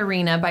in that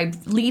arena by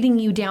leading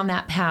you down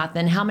that path.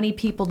 And how many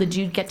people did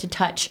you get to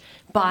touch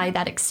by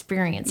that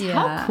experience?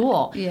 How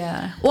cool.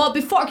 Yeah. Well,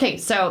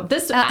 so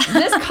this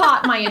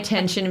caught my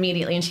attention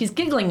immediately, and she's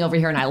giggling over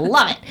here, and I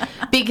love it,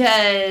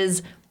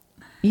 because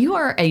you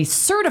are a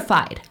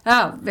certified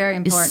very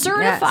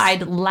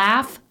important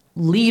laugh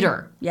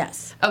leader.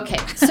 Yes.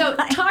 Okay, so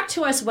talk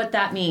to us what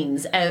that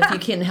means, if you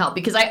can help,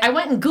 because I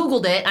went and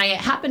Googled it, and I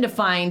happened to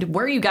find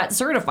where you got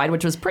certified,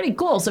 which was pretty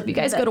cool. So if you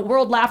guys go to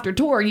World Laughter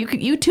Tour,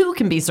 you too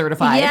can be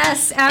certified.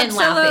 Yes,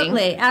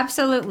 absolutely,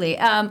 absolutely.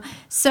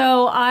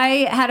 So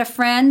I had a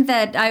friend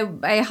that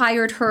I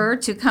hired her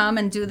to come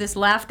and do this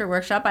laughter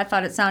workshop. I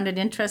thought it sounded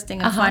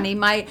interesting and funny.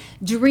 My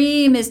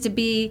dream is to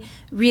be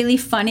really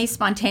funny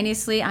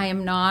spontaneously. I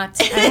am not.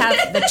 I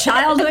have the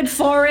childhood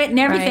for it and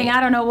everything. Right.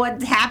 I don't know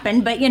what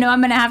happened, but I'm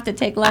going to have to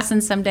take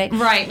lessons someday.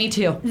 Right, me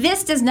too.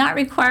 This does not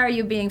require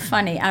you being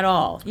funny at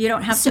all. You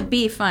don't have to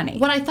be funny.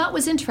 What I thought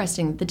was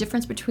interesting, the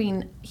difference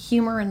between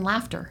humor and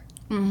laughter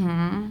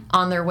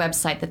on their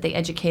website that they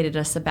educated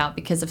us about,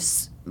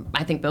 because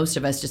I think most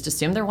of us just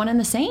assume they're one and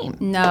the same.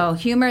 No,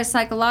 humor is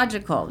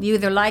psychological. You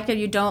either like it,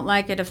 you don't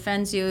like it,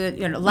 offends you.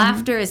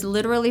 Laughter is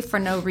literally for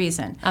no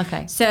reason.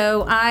 Okay.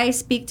 So I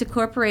speak to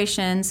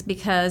corporations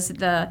because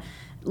the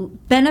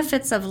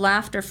benefits of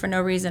laughter for no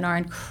reason are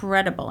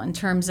incredible in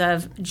terms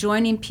of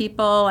joining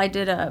people. I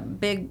did a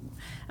big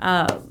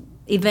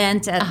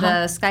event at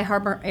the Sky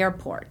Harbor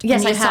Airport.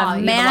 Yes, and I saw.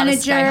 You have a lot of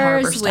Sky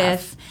Harbor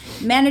stuff.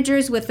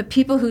 Managers with the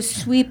people who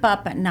sweep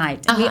up at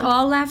night. We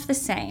all laugh the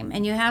same,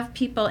 and you have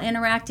people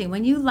interacting.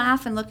 When you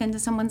laugh and look into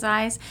someone's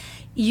eyes,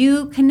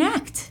 you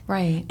connect.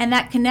 Right. And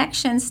that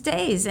connection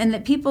stays, and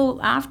that people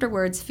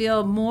afterwards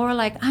feel more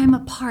like, I'm a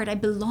part, I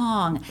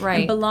belong. Right.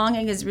 And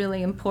belonging is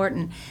really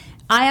important.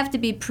 I have to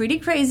be pretty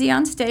crazy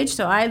on stage,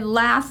 so I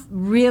laugh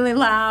really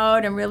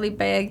loud and really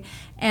big.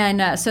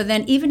 And so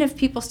then even if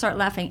people start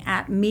laughing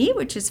at me,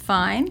 which is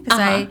fine,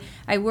 because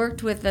I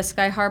worked with the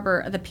Sky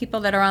Harbor, the people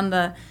that are on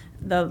the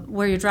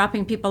where you're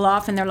dropping people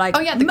off, and they're like,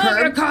 the move curb.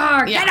 your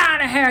car, get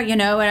out of here,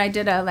 and I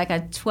did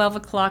a 12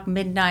 o'clock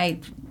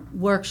midnight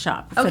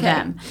workshop for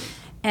them.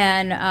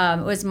 And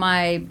it was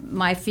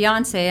my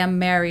fiance. I'm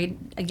married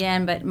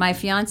again, but my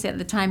fiance at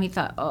the time, he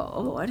thought,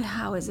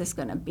 how is this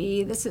going to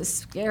be? This is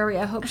scary.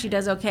 I hope she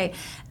does okay.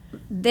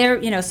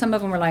 There, some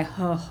of them were like,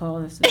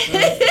 this is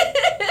great.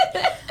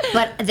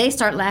 But they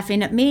start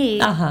laughing at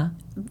me,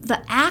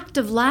 the act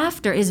of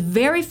laughter is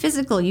very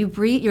physical. You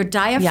breathe, your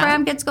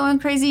diaphragm gets going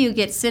crazy. You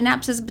get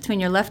synapses between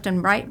your left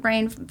and right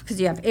brain because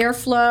you have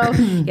airflow,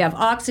 you have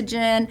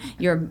oxygen,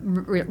 your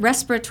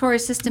respiratory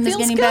system is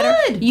getting better.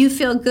 You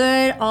feel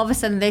good. All of a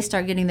sudden, they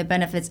start getting the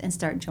benefits and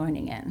start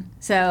joining in.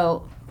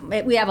 So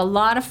we have a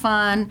lot of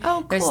fun.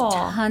 Oh, cool. There's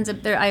tons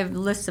of, I have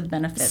lists of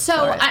benefits.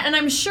 So, and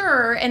I'm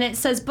sure, and it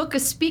says book a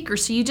speaker.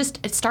 So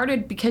it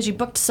started because you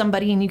booked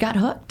somebody and you got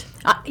hooked.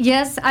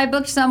 Yes, I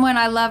booked someone.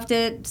 I loved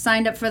it.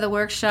 Signed up for the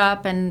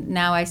workshop, and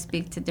now I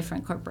speak to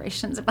different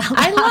corporations about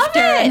laughter. I love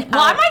it.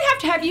 Well, I might have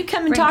to have you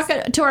come and talk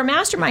to our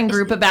mastermind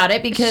group about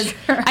it because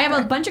I have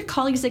a bunch of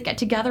colleagues that get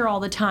together all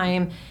the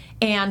time,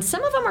 and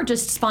some of them are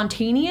just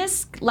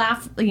spontaneous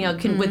laugh,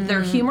 with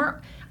their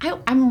humor.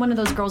 I'm one of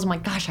those girls. I'm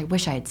like, gosh, I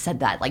wish I had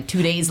said that like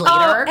 2 days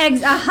later.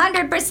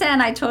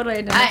 100%. I totally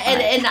identify.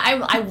 And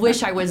I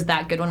wish I was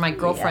that good. One of my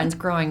girlfriends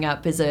growing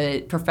up is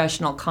a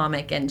professional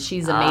comic, and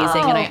she's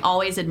amazing. And I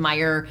always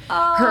admire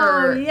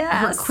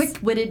her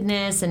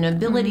quick-wittedness and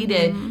ability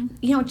to,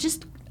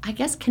 just, I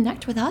guess,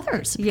 connect with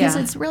others because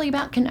it's really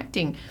about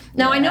connecting.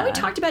 Now, I know we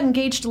talked about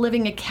Engaged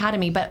Living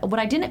Academy, but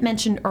what I didn't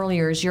mention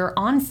earlier is you're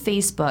on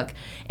Facebook,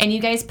 and you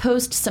guys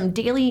post some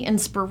daily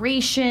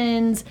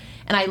inspirations,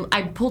 and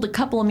I pulled a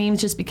couple of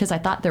memes just because I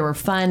thought they were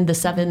fun. The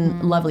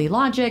 7 lovely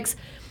logics,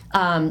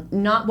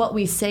 not what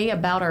we say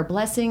about our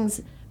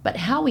blessings, but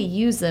how we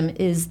use them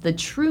is the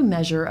true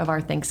measure of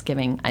our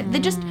Thanksgiving. They're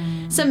just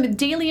some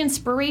daily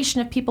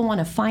inspiration if people want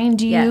to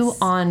find you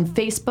on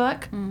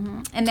Facebook.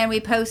 And then we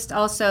post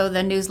also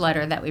the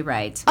newsletter that we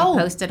write. We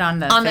post it on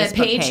the Facebook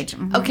page.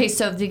 Okay,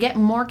 so to get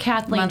more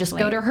Kathleen, just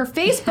go to her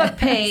Facebook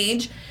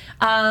page.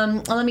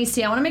 Let me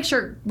see. I want to make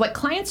sure what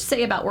clients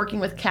say about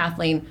working with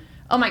Kathleen.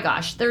 Oh my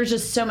gosh, there's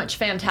just so much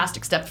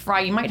fantastic stuff. Fry,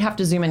 you might have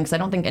to zoom in because I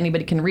don't think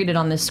anybody can read it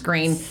on this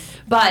screen.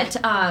 But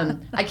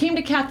I came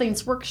to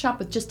Kathleen's workshop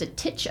with just a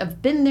titch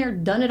of been there,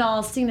 done it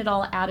all, seen it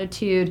all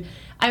attitude.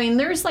 I mean,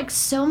 there's like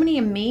so many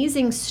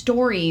amazing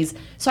stories.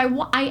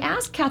 So I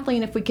asked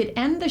Kathleen if we could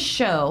end the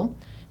show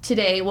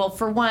today. Well,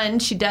 for one,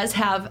 she does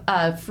have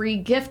a free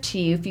gift to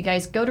you. If you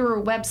guys go to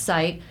her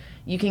website,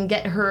 you can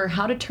get her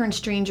How to Turn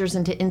Strangers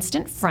into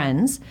Instant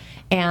Friends.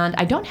 And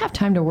I don't have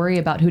time to worry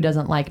about who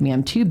doesn't like me.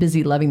 I'm too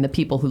busy loving the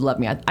people who love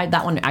me.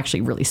 That one actually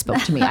really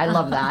spoke to me. I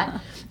love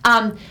that.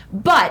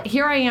 But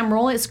here I am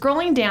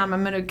scrolling down.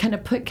 I'm going to kind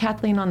of put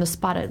Kathleen on the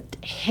spot of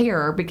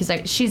hair because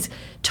she's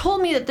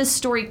told me that this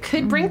story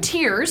could bring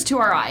tears to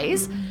our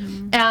eyes.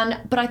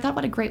 But I thought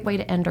what a great way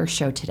to end our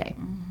show today.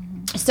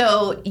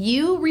 So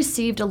you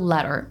received a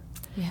letter.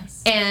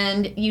 Yes.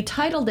 And you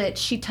titled it,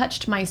 She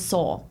Touched My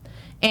Soul.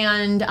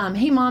 And,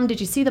 hey, Mom, did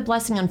you see the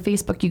blessing on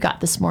Facebook you got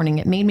this morning?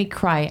 It made me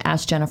cry,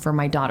 asked Jennifer,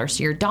 my daughter.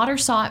 So your daughter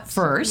saw it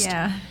first,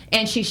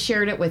 and she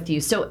shared it with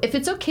you. So if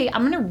it's okay,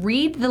 I'm going to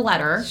read the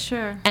letter.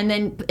 Sure. And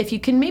then if you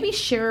can maybe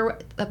share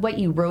what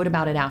you wrote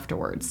about it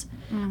afterwards.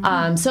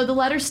 So the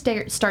letter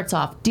starts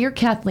off, Dear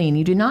Kathleen,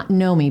 you do not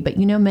know me, but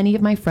you know many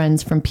of my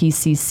friends from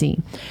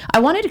PCC. I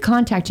wanted to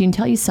contact you and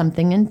tell you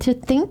something and to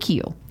thank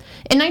you.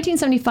 In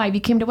 1975,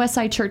 you came to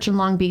Westside Church in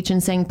Long Beach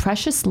and sang,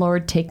 Precious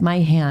Lord, Take My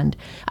Hand.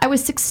 I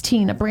was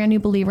 16, a brand new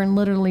believer, and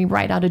literally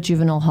right out of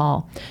juvenile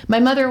hall. My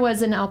mother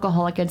was an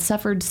alcoholic, had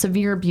suffered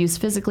severe abuse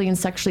physically and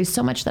sexually,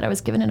 so much that I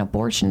was given an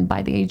abortion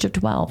by the age of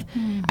 12.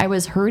 I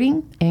was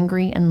hurting,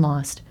 angry, and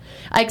lost.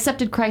 I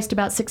accepted Christ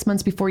about 6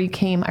 months before you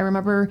came. I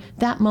remember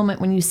that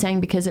moment when you sang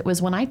because it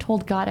was when I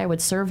told God I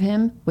would serve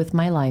him with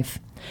my life.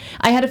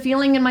 I had a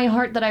feeling in my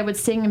heart that I would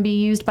sing and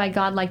be used by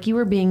God like you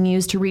were being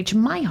used to reach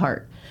my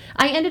heart.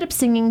 I ended up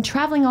singing,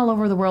 traveling all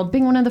over the world,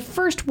 being one of the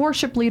first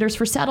worship leaders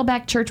for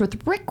Saddleback Church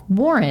with Rick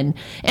Warren,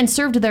 and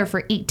served there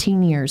for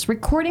 18 years,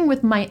 recording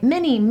with my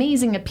many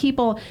amazing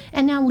people,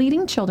 and now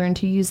leading children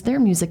to use their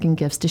music and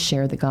gifts to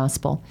share the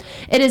gospel.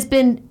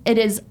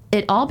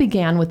 It all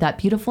began with that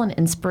beautiful and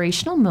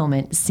inspirational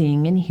moment,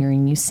 seeing and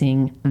hearing you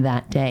sing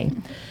that day.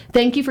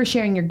 Thank you for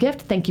sharing your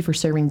gift. Thank you for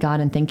serving God,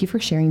 and thank you for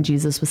sharing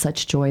Jesus with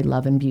such joy,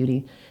 love, and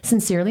beauty.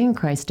 Sincerely in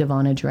Christ,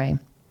 Devonna Dre.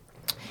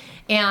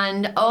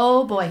 And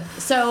oh boy,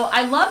 so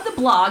I love the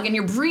blog, and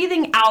you're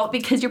breathing out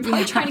because you're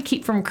probably trying to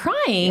keep from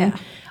crying. Yeah.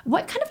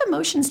 What kind of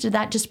emotions did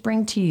that just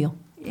bring to you?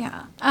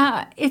 Yeah,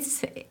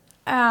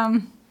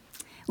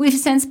 we've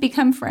since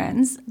become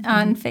friends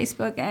on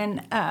Facebook,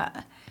 and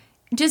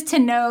just to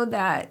know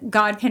that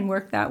God can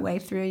work that way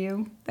through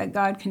you, that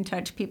God can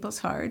touch people's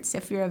hearts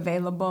if you're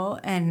available,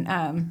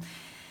 and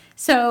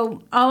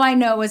so all I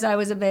know is I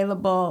was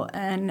available,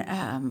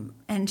 and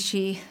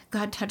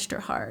God touched her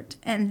heart,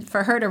 and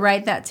for her to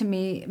write that to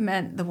me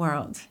meant the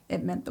world.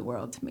 It meant the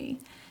world to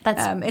me.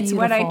 That's it's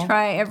what I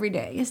try every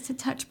day, is to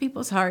touch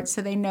people's hearts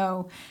so they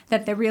know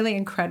that they're really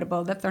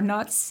incredible, that they're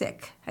not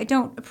sick. I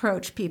don't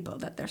approach people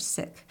that they're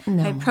sick.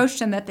 No. I approach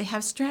them that they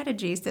have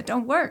strategies that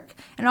don't work,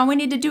 and all we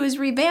need to do is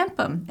revamp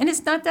them, and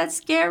it's not that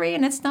scary,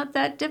 and it's not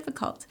that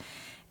difficult.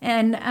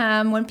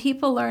 And when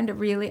people learn to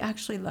really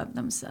actually love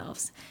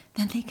themselves,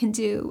 then they can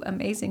do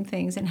amazing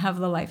things and have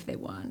the life they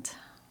want.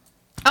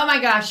 Oh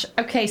my gosh.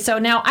 Okay, so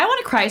now I want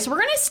to cry. So we're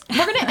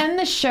gonna end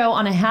the show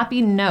on a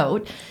happy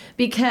note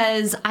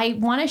because I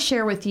want to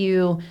share with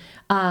you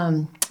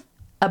real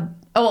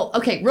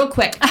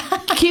quick.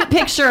 Cute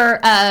picture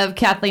of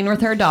Kathleen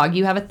with her dog.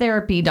 You have a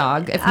therapy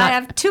dog. If not, I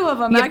have two of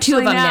them. You have two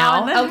of them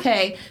now. now.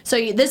 Okay. So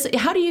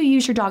how do you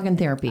use your dog in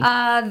therapy?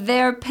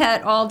 They're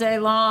pet all day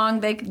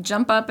long. They can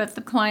jump up if the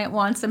client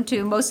wants them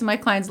to. Most of my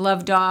clients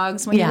love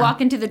dogs. When you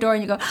walk into the door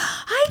and you go,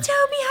 "Hi,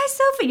 Toby. Hi,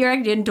 Sophie," you're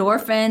getting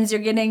endorphins.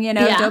 You're getting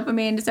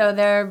dopamine. So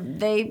they're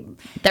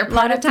a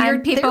lot of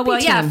time people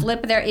will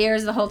flip their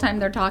ears the whole time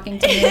they're talking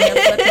to me. They're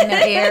flipping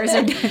their ears.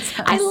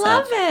 I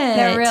love it.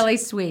 They're really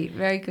sweet.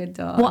 Very good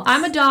dogs. Well,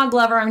 I'm a dog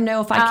lover. I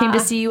know if I came to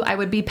see you, I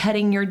would be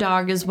petting your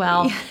dog as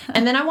well. Yeah.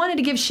 And then I wanted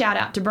to give shout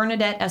out to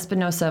Bernadette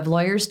Espinosa of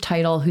Lawyer's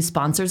Title, who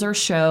sponsors our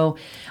show.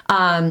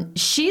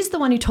 She's the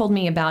one who told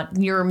me about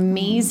your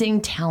amazing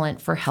talent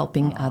for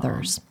helping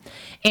others.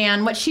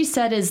 And what she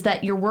said is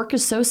that your work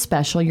is so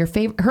special.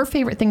 Her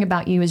favorite thing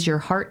about you is your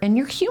heart and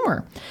your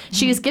humor.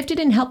 She is gifted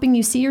in helping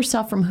you see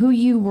yourself from who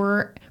you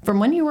were, from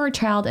when you were a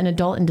child and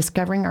adult, and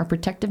discovering our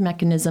protective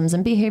mechanisms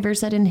and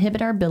behaviors that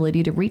inhibit our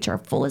ability to reach our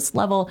fullest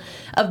level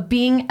of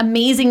being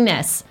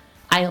amazingness.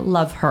 I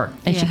love her,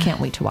 and she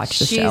can't wait to watch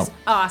the show. She's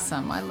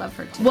awesome. I love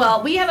her too.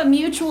 Well, we have a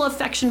mutual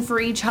affection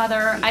for each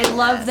other. I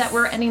love that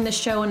we're ending the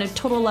show in a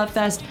total love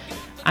fest.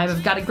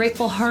 I've got a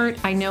grateful heart.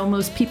 I know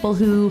most people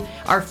who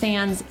are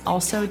fans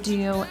also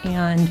do.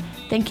 And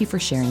thank you for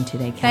sharing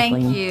today,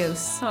 Kathleen. Thank you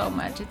so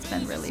much. It's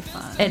been really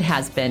fun. It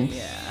has been.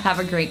 Yeah. Have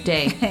a great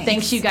day.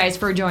 Thanks you guys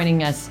for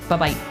joining us.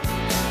 Bye-bye.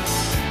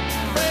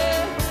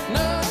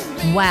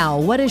 Wow,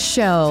 what a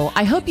show.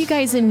 I hope you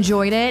guys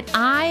enjoyed it.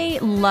 I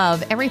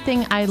love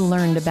everything I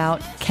learned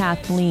about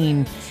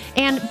Kathleen.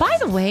 And by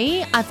the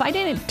way, if I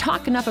didn't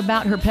talk enough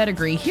about her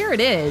pedigree, here it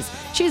is.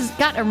 She's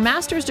got a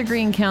master's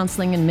degree in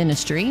counseling and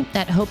ministry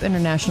at Hope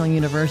International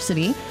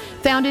University,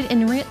 founded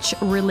Enrich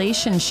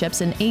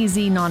Relationships, an AZ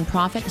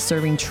nonprofit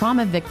serving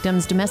trauma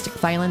victims, domestic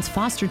violence,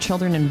 foster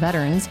children, and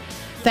veterans.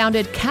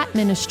 Founded Cat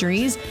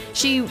Ministries.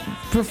 She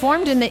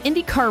performed in the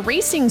IndyCar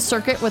racing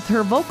circuit with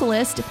her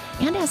vocalist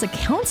and as a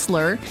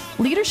counselor,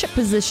 leadership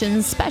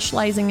positions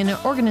specializing in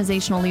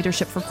organizational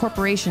leadership for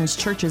corporations,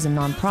 churches, and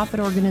nonprofit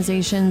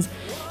organizations.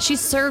 She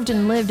served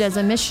and lived as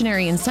a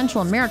missionary in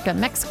Central America,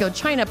 Mexico,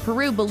 China,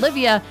 Peru,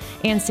 Bolivia,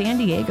 and San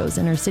Diego's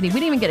inner city. We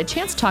didn't even get a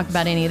chance to talk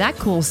about any of that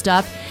cool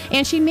stuff.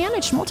 And she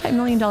managed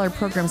multi-million-dollar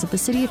programs at the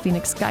City of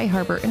Phoenix Sky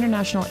Harbor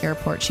International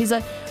Airport. She's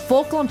a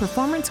vocal and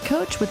performance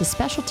coach with a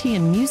specialty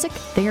in music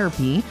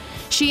therapy.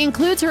 She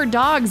includes her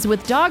dogs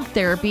with dog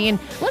therapy, and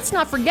let's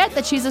not forget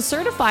that she's a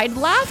certified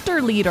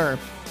laughter leader.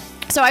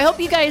 So I hope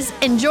you guys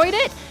enjoyed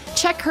it.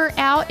 Check her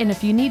out, and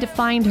if you need to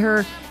find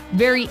her,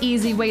 very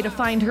easy way to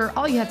find her.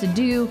 All you have to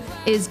do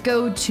is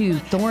go to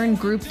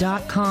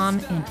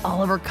thorngroup.com, and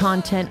all of her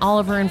content, all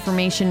of her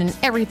information, and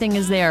everything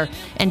is there.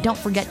 And don't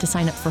forget to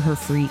sign up for her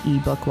free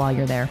ebook while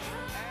you're there.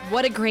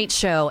 What a great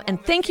show,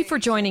 and thank you for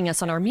joining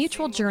us on our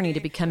mutual journey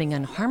to becoming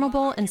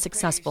unharmable and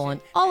successful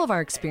in all of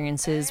our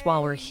experiences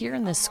while we're here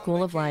in this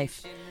school of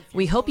life.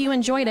 We hope you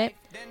enjoyed it.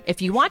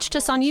 If you watched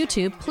us on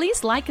YouTube,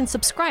 please like and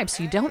subscribe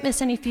so you don't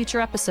miss any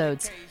future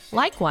episodes.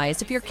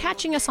 Likewise, if you're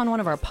catching us on one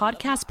of our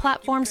podcast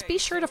platforms, be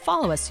sure to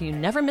follow us so you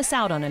never miss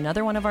out on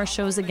another one of our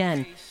shows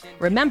again.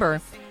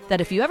 Remember that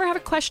if you ever have a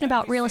question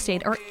about real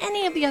estate or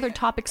any of the other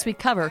topics we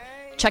cover,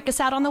 check us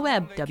out on the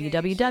web,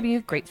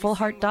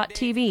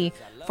 www.gratefulheart.tv,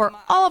 for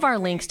all of our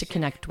links to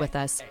connect with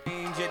us.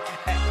 I'm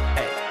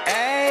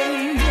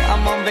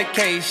on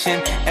vacation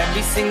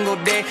every single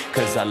day,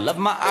 'cause I love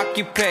my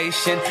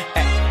occupation.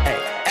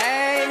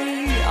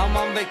 I'm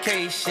on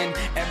vacation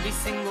every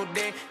single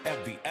day,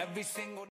 every single